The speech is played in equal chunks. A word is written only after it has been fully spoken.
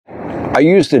I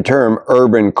use the term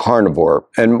urban carnivore,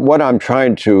 and what I'm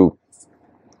trying to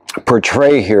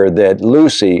portray here that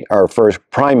Lucy, our first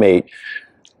primate,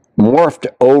 morphed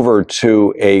over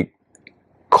to a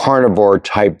carnivore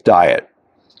type diet,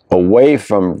 away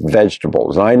from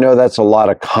vegetables. And I know that's a lot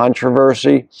of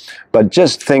controversy, but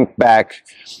just think back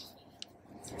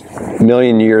a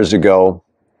million years ago.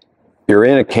 You're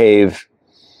in a cave,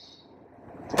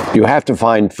 you have to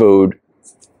find food.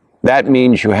 That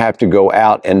means you have to go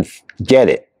out and get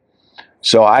it.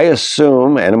 So I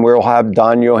assume, and we'll have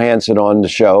Don Johansson on the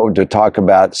show to talk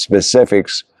about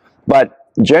specifics, but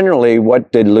generally,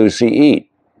 what did Lucy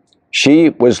eat? She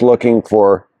was looking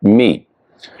for meat.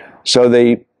 So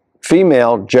the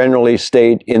female generally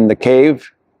stayed in the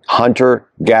cave,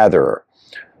 hunter-gatherer.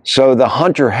 So the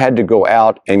hunter had to go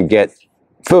out and get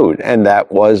food, and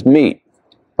that was meat.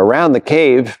 Around the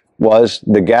cave was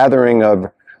the gathering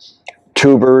of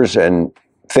tubers and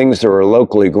things that were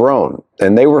locally grown,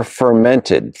 and they were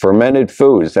fermented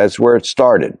foods. That's where it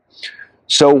started.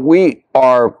 So we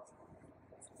are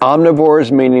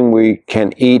omnivores, meaning we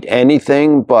can eat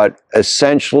anything, but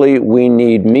essentially we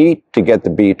need meat to get the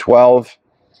B12,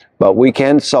 but we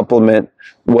can supplement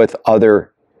with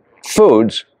other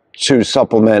foods to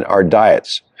supplement our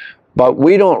diets. But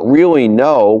we don't really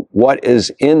know what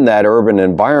is in that urban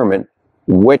environment,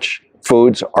 which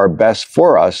foods are best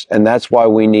for us, and that's why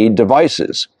we need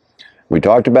devices. We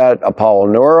talked about Apollo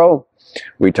Neuro,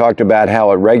 we talked about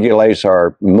how it regulates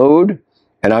our mood,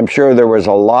 and I'm sure there was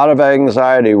a lot of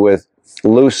anxiety with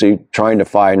Lucy trying to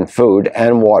find food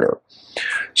and water.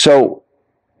 So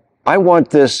I want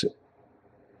this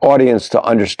audience to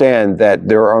understand that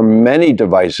there are many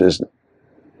devices,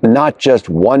 not just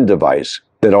one device,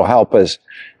 that'll help us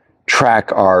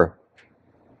track our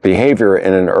behavior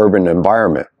in an urban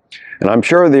environment. And I'm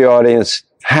sure the audience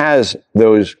has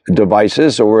those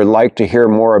devices or would like to hear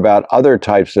more about other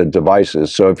types of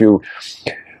devices. So if you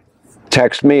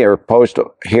text me or post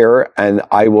here, and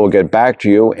I will get back to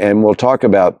you, and we'll talk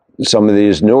about some of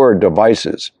these newer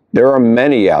devices. There are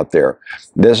many out there.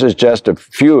 This is just a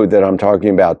few that I'm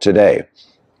talking about today.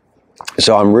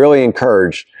 So I'm really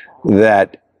encouraged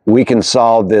that we can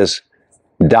solve this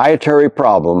dietary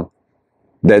problem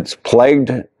that's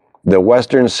plagued the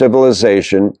Western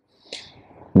civilization.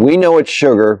 We know it's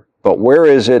sugar, but where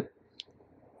is it?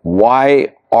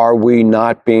 Why are we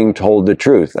not being told the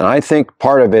truth? And I think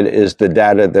part of it is the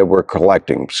data that we're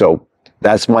collecting. So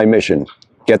that's my mission,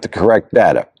 get the correct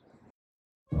data.